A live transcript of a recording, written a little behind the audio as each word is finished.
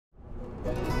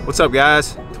What's up,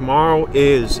 guys? Tomorrow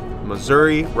is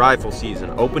Missouri rifle season,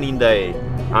 opening day.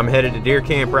 I'm headed to deer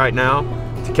camp right now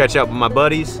to catch up with my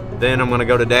buddies. Then I'm gonna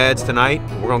go to Dad's tonight.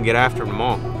 We're gonna get after them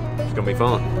tomorrow. It's gonna be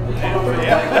fun.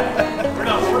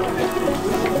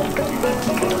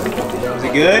 Was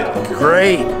it good?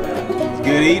 Great. It's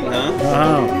good eating, huh?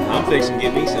 I'm fixing to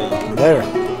get me some. Better.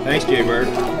 Thanks, Jay-Bird.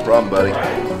 No problem, buddy.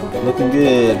 Looking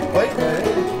good.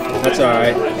 That's all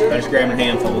right. I just grabbed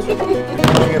handfuls. You're gonna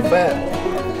get fat.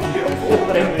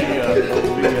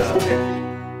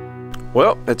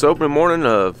 Well, it's opening morning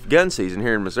of gun season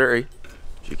here in Missouri.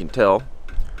 As you can tell,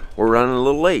 we're running a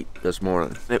little late this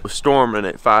morning. It was storming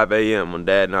at 5 a.m. when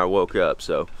Dad and I woke up,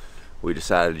 so we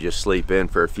decided to just sleep in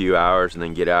for a few hours and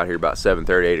then get out here about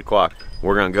 7:30, 8 o'clock.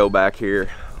 We're gonna go back here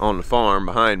on the farm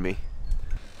behind me.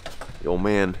 The old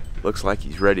man looks like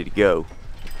he's ready to go.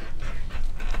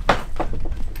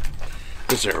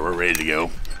 Yes, sir, we're ready to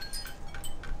go.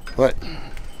 What?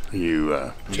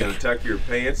 You gonna tuck your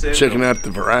pants in? checking out the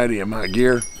variety of my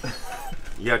gear?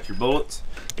 You got your bullets?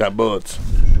 Got bullets.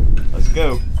 Let's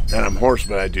go. And I'm hoarse,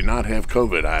 but I do not have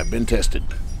COVID. I've been tested.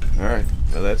 All right,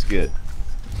 well, that's good.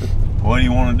 What do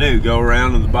you want to do? Go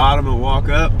around to the bottom and walk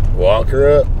up? Walk her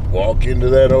up. Walk into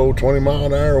that old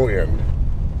 20-mile-an-hour wind.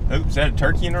 Oops, is that a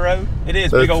turkey in the road? It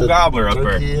is. Big old gobbler up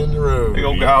there. Turkey in the road. Big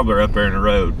old gobbler up there in the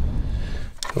road.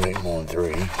 It ain't more than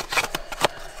 3.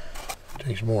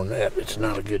 Takes more than that. It's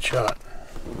not a good shot.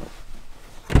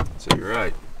 So you're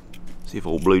right. See if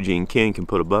old Blue Jean King can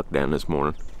put a buck down this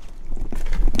morning.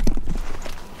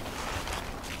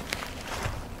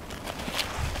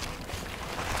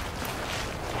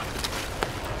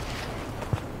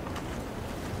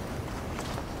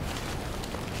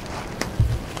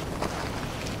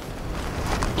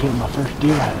 Killed my first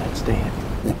deer out of that stand.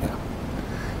 Yeah.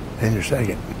 And your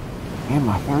second. And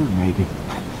my third, maybe.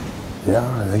 Yeah,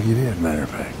 I think you did, matter of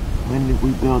fact. When did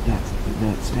we build that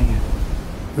stand?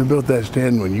 We built that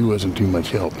stand when you wasn't too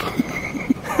much help.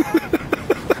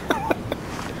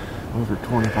 Over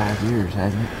 25 years,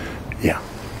 hasn't it? Yeah.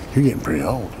 You're getting pretty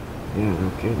old. Yeah,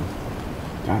 no kidding.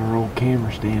 Got our old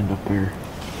camera stand up there.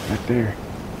 Right there.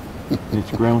 It's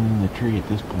grown in the tree at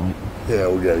this point. Yeah,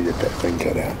 we gotta get that thing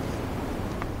cut out.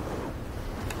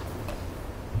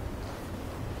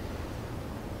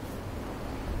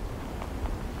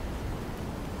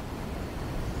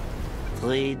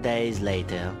 Three days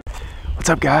later. What's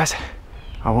up, guys?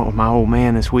 I went with my old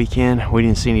man this weekend. We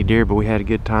didn't see any deer, but we had a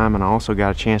good time, and I also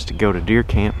got a chance to go to deer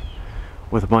camp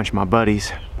with a bunch of my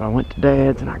buddies. But I went to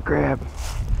Dad's and I grabbed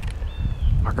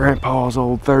my grandpa's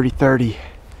old 30-30.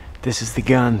 This is the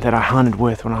gun that I hunted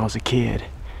with when I was a kid.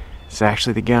 It's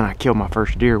actually the gun I killed my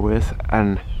first deer with,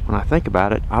 and when I think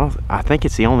about it, I think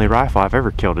it's the only rifle I've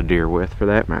ever killed a deer with, for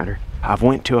that matter. I've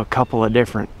went to a couple of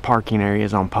different parking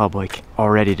areas on public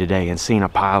already today and seen a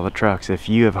pile of trucks. If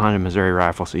you have hunted Missouri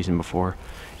rifle season before,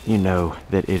 you know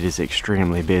that it is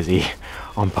extremely busy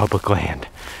on public land.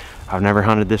 I've never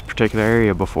hunted this particular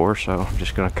area before, so I'm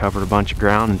just gonna cover a bunch of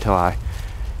ground until I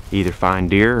either find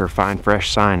deer or find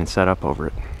fresh sign and set up over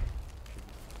it.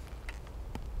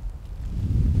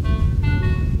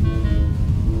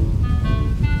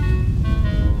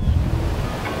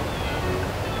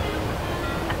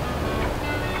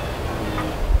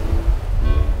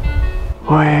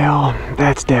 Well,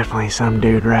 that's definitely some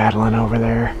dude rattling over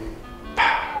there.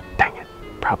 Dang it.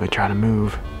 Probably try to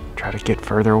move. Try to get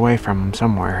further away from him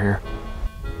somewhere here.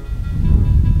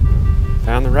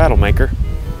 Found the rattle maker.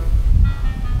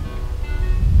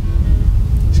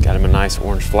 He's got him a nice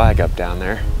orange flag up down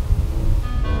there.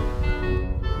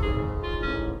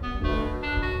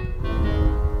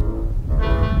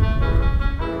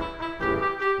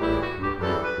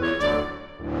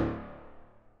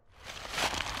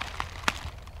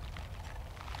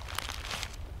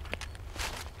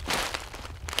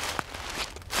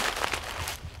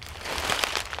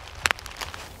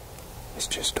 It's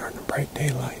just starting to break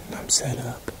daylight and I'm set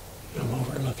up. I'm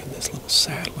overlooking this little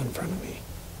saddle in front of me.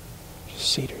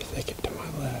 Just cedar thicket to my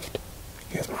left.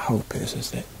 I guess my hope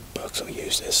is that bucks will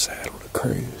use this saddle to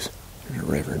cruise. There's a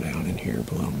river down in here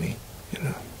below me and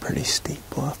a pretty steep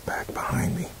bluff back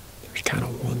behind me. There's kind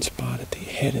of one spot at the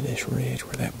head of this ridge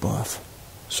where that bluff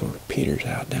sort of peters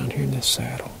out down here in this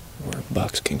saddle where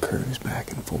bucks can cruise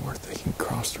back and forth. They can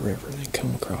cross the river and then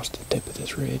come across the tip of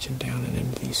this ridge and down and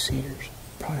into these cedars.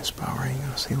 Probably a spot where I ain't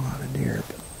gonna see a lot of deer,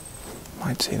 but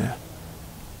might see the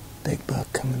big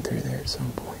buck coming through there at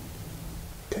some point.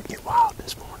 Could get wild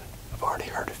this morning. I've already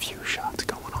heard a few shots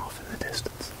going off in the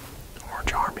distance. The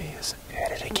Orange Army is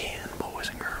at it again, boys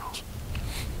and girls.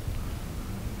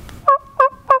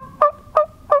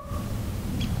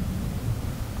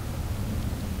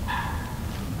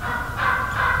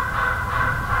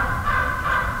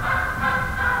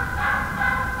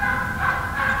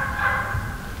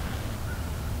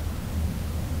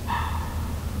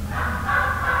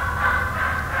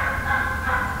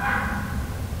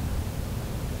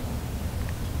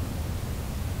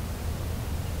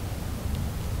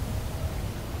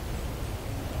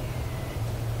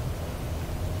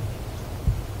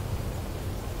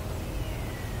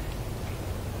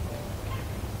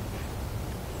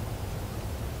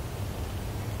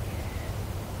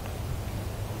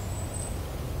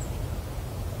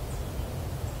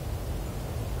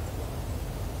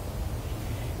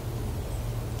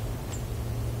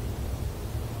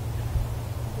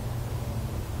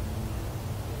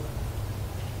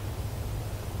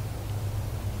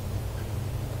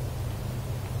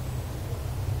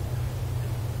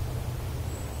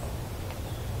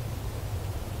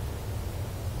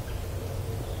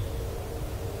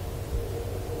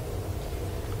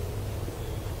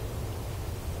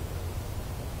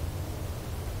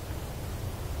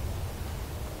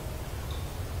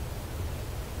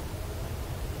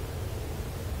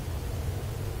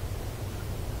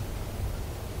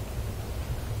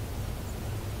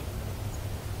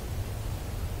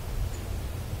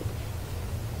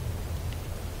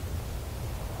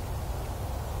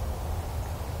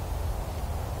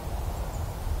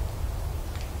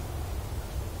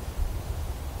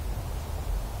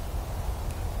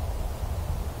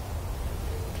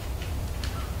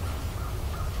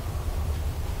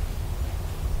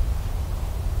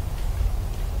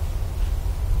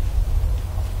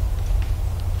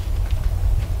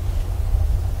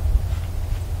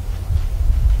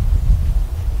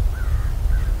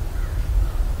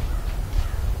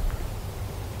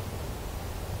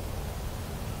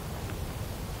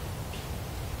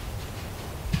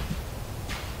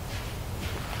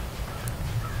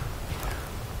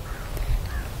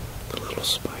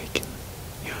 little spike,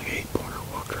 and young 8-pointer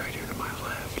walked right here to my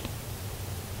left.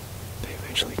 They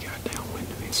eventually got downwind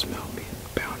of me and smelled me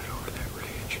and bounded over that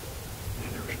ridge.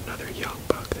 And there was another young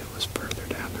buck that was further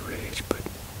down the ridge, but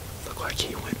looked like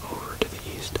he went over to the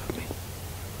east of me.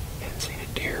 Hadn't seen a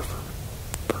deer for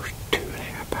the first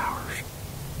 2.5 hours.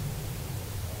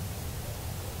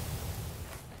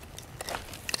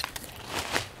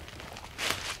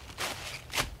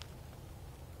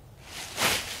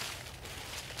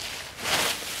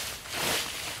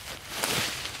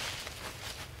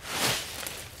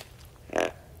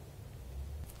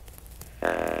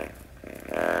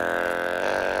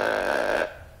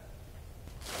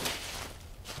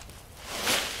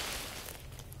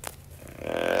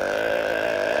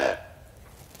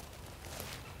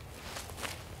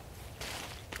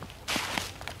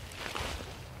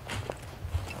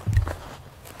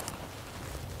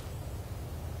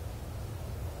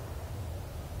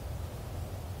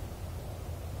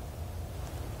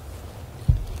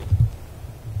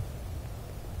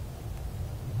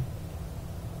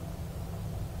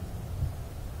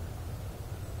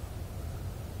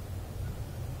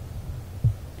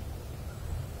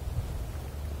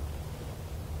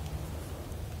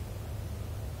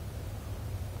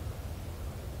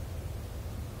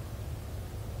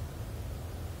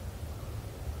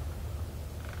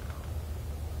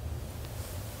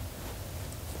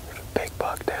 Big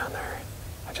buck down there.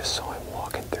 I just saw him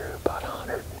walking through about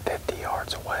 150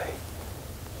 yards away.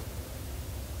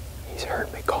 He's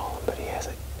heard me call him, but he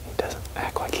doesn't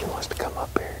act like he wants to come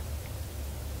up here.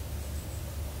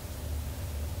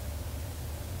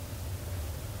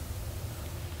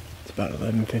 It's about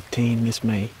 11:15. This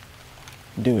may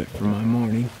do it for my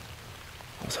morning.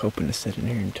 I was hoping to sit in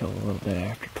here until a little bit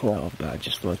after 12, but I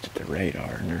just looked at the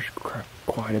radar and there's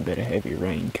quite a bit of heavy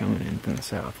rain coming in from the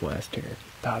southwest here.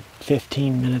 About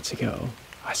 15 minutes ago,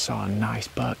 I saw a nice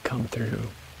buck come through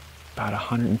about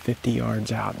 150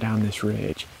 yards out down this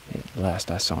ridge. And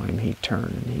last I saw him, he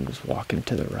turned and he was walking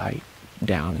to the right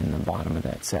down in the bottom of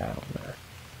that saddle there.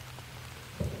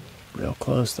 Real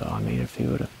close though. I mean, if he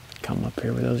would have come up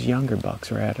here where those younger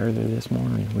bucks were at earlier this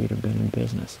morning, we'd have been in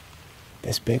business.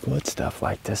 This big wood stuff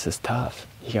like this is tough.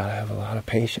 You gotta have a lot of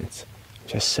patience.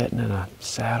 Just sitting in a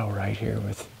saddle right here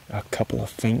with a couple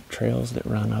of faint trails that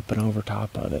run up and over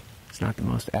top of it. It's not the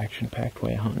most action-packed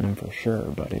way of hunting them for sure,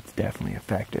 but it's definitely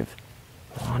effective.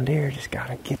 Blonde deer just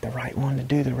gotta get the right one to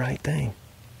do the right thing.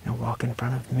 And walk in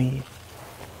front of me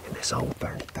in this old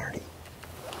 30-30.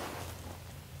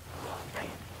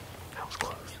 Man, that was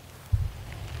close.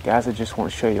 Guys, I just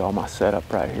want to show you all my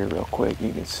setup right here real quick.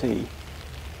 You can see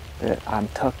that I'm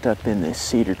tucked up in this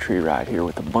cedar tree right here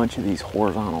with a bunch of these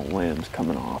horizontal limbs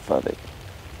coming off of it.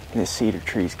 And this cedar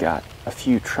tree's got a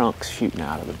few trunks shooting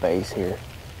out of the base here.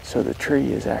 So the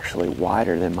tree is actually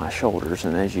wider than my shoulders,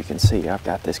 and as you can see, I've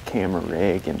got this camera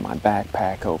rig and my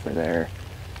backpack over there,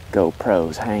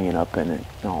 GoPros hanging up in it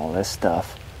and all this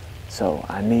stuff. So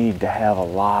I need to have a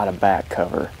lot of back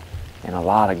cover and a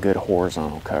lot of good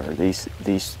horizontal cover.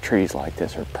 These trees like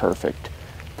this are perfect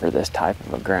for this type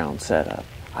of a ground setup.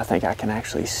 I think I can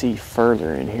actually see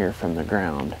further in here from the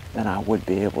ground than I would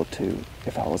be able to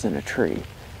if I was in a tree,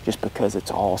 just because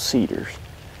it's all cedars.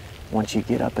 Once you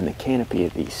get up in the canopy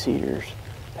of these cedars,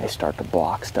 they start to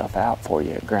block stuff out for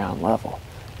you at ground level.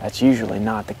 That's usually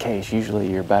not the case. Usually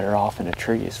you're better off in a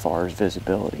tree as far as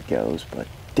visibility goes, but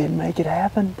didn't make it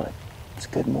happen, but it's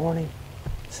good morning.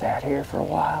 Sat here for a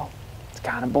while. It's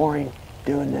kind of boring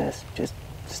doing this, just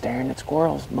staring at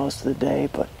squirrels most of the day,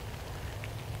 but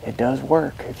it does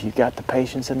work if you've got the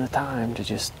patience and the time to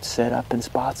just sit up in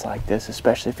spots like this,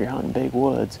 especially if you're hunting big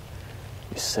woods.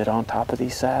 You sit on top of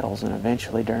these saddles and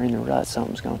eventually during the rut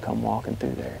something's going to come walking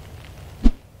through there.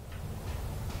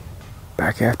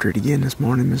 Back after it again this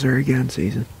morning, Missouri gun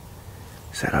season.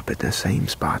 Set up at the same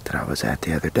spot that I was at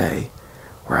the other day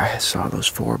where I saw those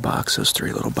 4 bucks. Those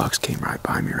 3 little bucks came right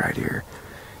by me right here.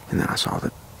 And then I saw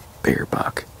the bigger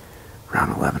buck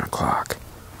around 11 o'clock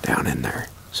down in there.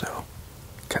 So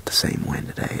got the same wind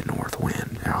today, north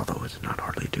wind, although it's not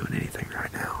hardly doing anything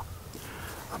right now.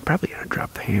 I'm probably going to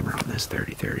drop the hammer on this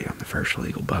 30-30 on the first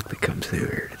legal buck that comes through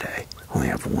here today. Only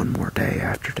have one more day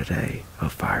after today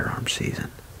of firearm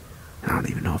season. And I don't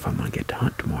even know if I'm going to get to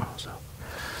hunt tomorrow, so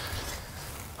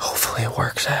hopefully it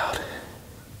works out.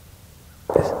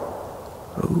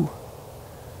 Ooh,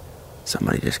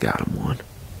 somebody just got him one.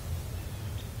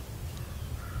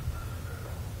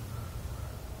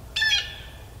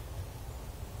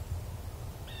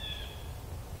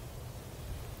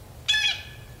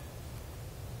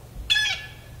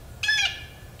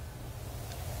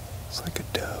 It's like a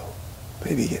doe,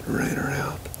 maybe getting ran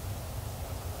around.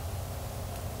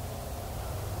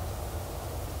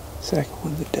 Second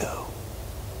one, the doe.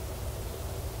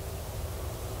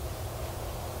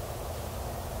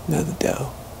 Another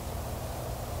doe.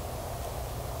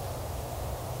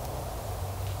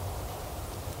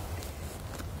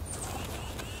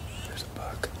 There's a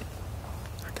buck.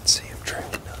 I can see him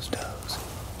trailing those does.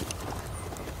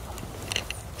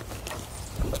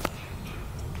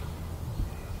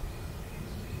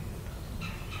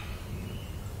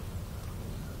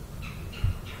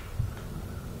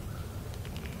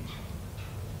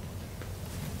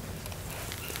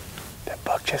 That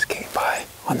buck just came by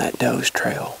on that doe's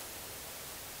trail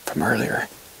from earlier,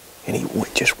 and he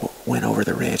just went over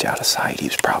the ridge out of sight. He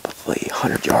was probably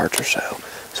 100 yards or so.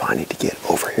 So I need to get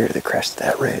over here to the crest of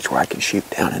that ridge where I can shoot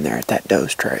down in there at that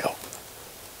doe's trail.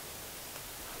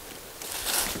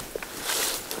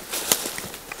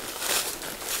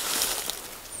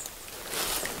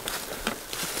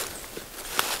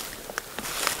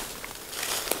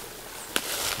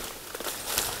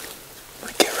 I'm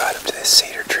gonna get right up to this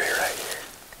cedar tree right here.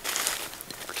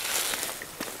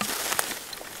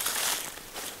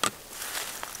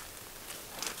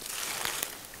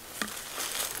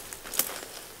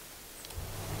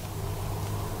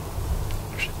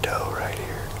 There's a doe right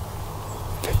here.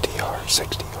 50 yards,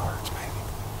 60 yards maybe.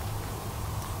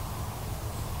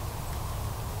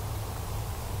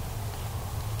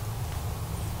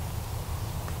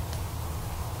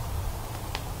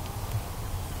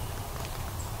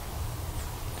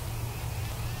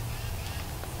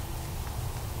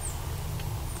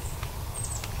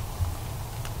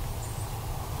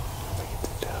 I think it's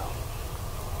a doe.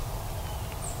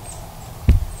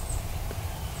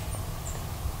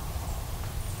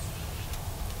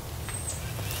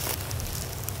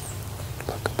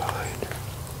 Look behind her.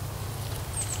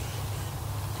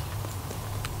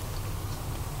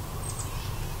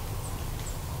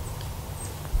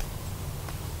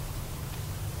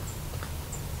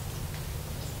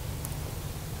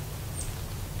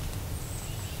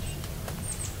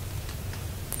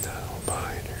 No,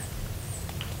 behind her.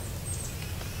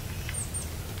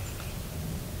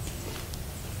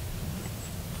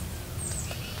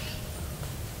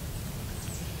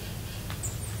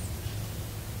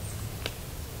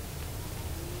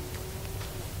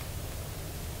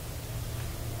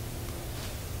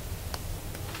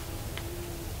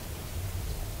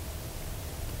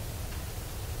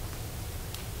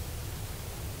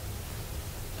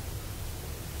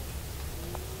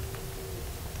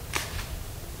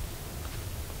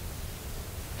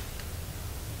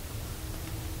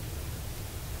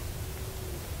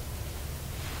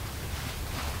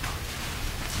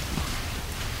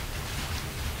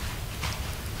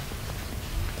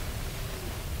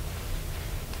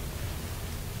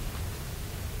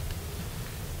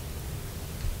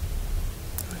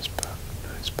 Nice buck,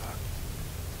 nice buck.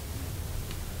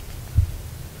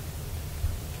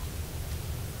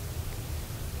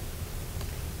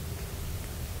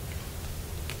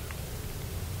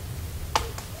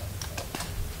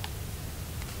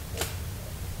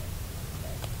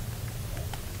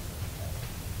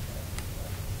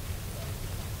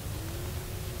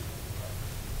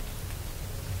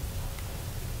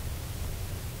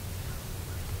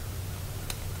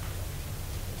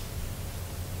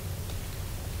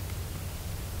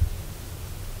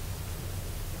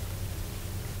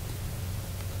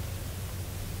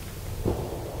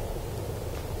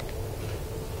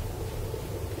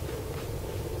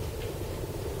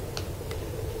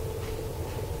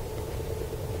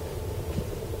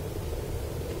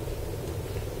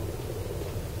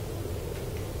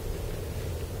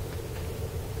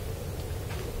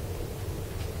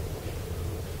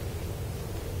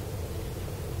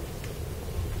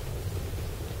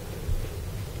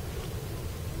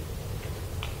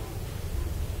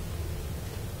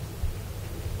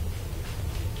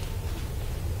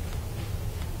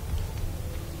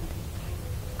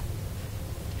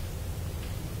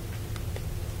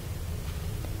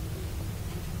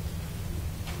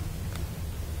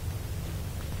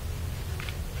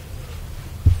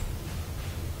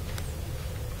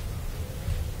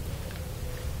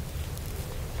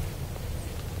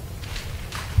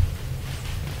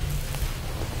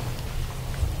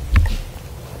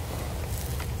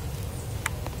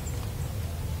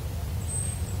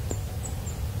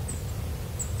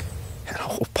 Had a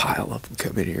whole pile of them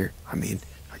coming here. I mean,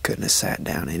 I couldn't have sat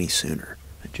down any sooner.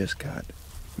 I just got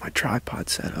my tripod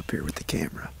set up here with the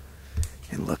camera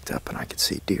and looked up and I could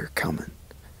see deer coming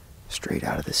straight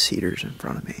out of the cedars in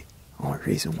front of me. The only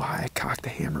reason why I cocked the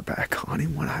hammer back on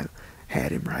him when I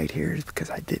had him right here is because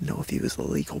I didn't know if he was a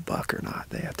legal buck or not.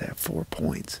 They have to have 4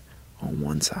 points on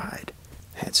one side.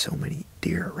 had so many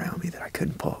deer around me that I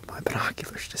couldn't pull up my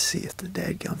binoculars to see if the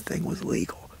dadgum thing was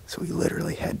legal. So he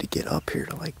literally had to get up here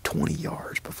to like 20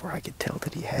 yards before I could tell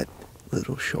that he had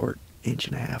little short 1.5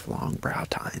 inch long brow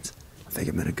tines. I think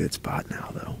I'm in a good spot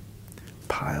now though.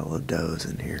 Pile of does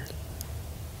in here.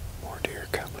 More deer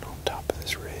coming on top of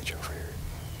this ridge over here.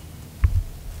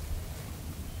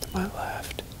 To my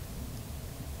left.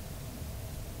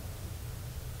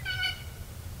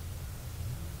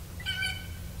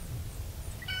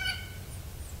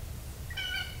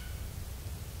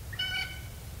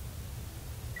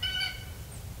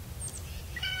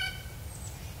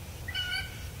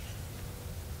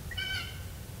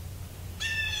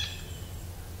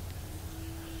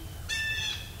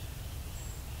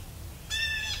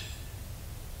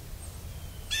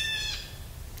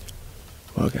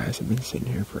 Well guys, I've been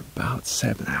sitting here for about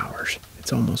 7 hours.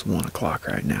 It's almost 1 o'clock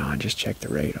right now. I just checked the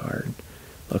radar and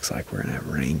looks like we're gonna have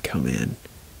rain come in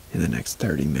the next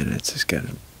 30 minutes.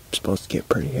 It's supposed to get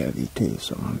pretty heavy too,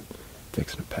 so I'm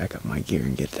fixing to pack up my gear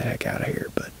and get the heck out of here.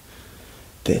 But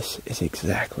this is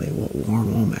exactly what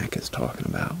Warren Womack is talking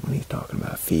about when he's talking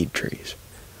about feed trees.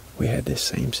 We had this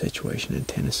same situation in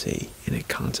Tennessee and it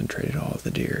concentrated all of the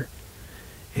deer.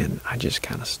 And I just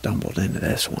kind of stumbled into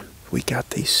this one. We got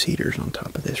these cedars on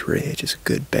top of this ridge. It's a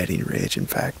good bedding ridge. In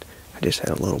fact, I just had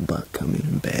a little buck come in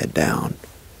and bed down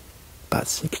about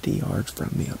 60 yards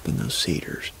from me up in those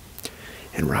cedars.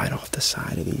 And right off the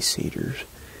side of these cedars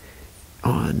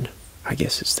on, I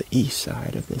guess it's the east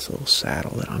side of this little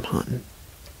saddle that I'm hunting,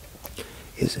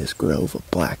 is this grove of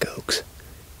black oaks.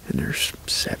 And there's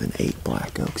 7, 8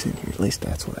 black oaks in here. At least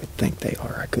that's what I think they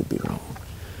are. I could be wrong.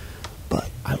 But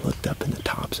I looked up in the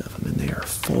tops of them and they are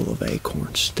full of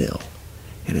acorns still.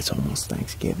 And it's almost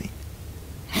Thanksgiving.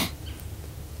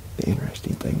 The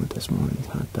interesting thing with this morning's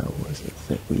hunt though was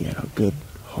that we had a good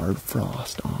hard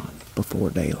frost on before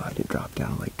daylight. It dropped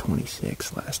down to like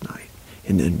 26 last night.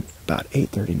 And then about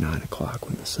 8:30, 9 o'clock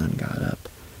when the sun got up,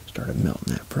 started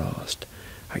melting that frost.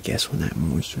 I guess when that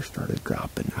moisture started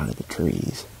dropping out of the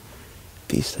trees,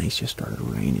 these things just started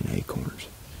raining acorns.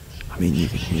 I mean, you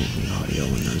can hear the audio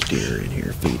when those deer are in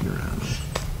here feeding around them.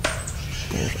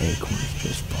 There's acorns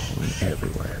just falling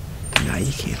everywhere. And now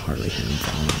you can't hardly hear them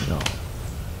falling at all.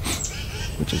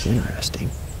 Which is interesting.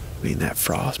 I mean, that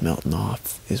frost melting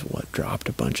off is what dropped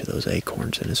a bunch of those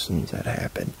acorns. And as soon as that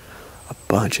happened, a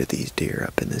bunch of these deer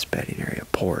up in this bedding area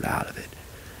poured out of it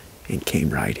and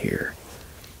came right here.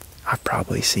 I've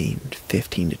probably seen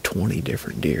 15 to 20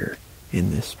 different deer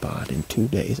in this spot in 2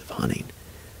 days of hunting.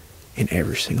 And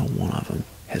every single one of them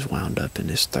has wound up in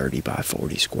this 30 by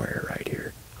 40 square right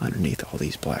here, underneath all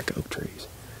these black oak trees.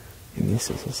 And this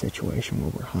is a situation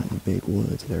where we're hunting big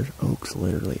woods. There's oaks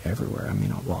literally everywhere. I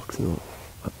mean, I walked through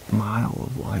a mile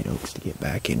of white oaks to get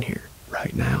back in here.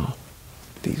 Right now,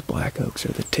 these black oaks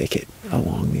are the ticket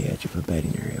along the edge of a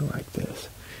bedding area like this.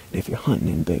 And if you're hunting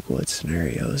in big woods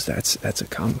scenarios, that's a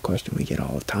common question we get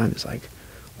all the time. It's like,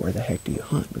 where the heck do you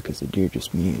hunt? Because the deer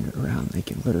just meander around. They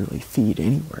can literally feed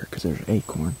anywhere because there's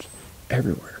acorns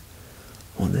everywhere.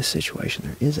 Well, in this situation,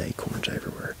 there is acorns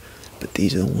everywhere. But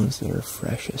these are the ones that are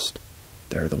freshest.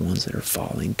 They're the ones that are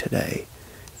falling today.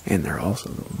 And they're also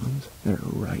the ones that are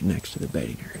right next to the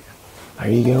bedding area. There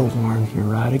you go, Warren. You're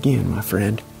right again, my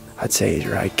friend. I'd say he's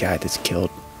right. Guy that's killed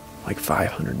like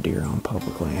 500 deer on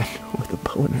public land with a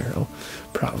bow and arrow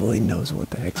probably knows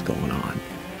what the heck's going on.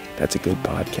 That's a good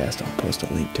podcast. I'll post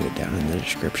a link to it down in the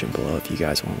description below if you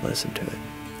guys want to listen to it.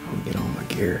 I'm going to get all my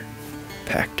gear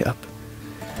packed up.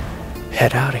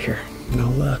 Head out of here. No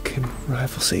luck in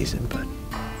rifle season, but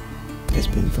it's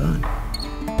been fun.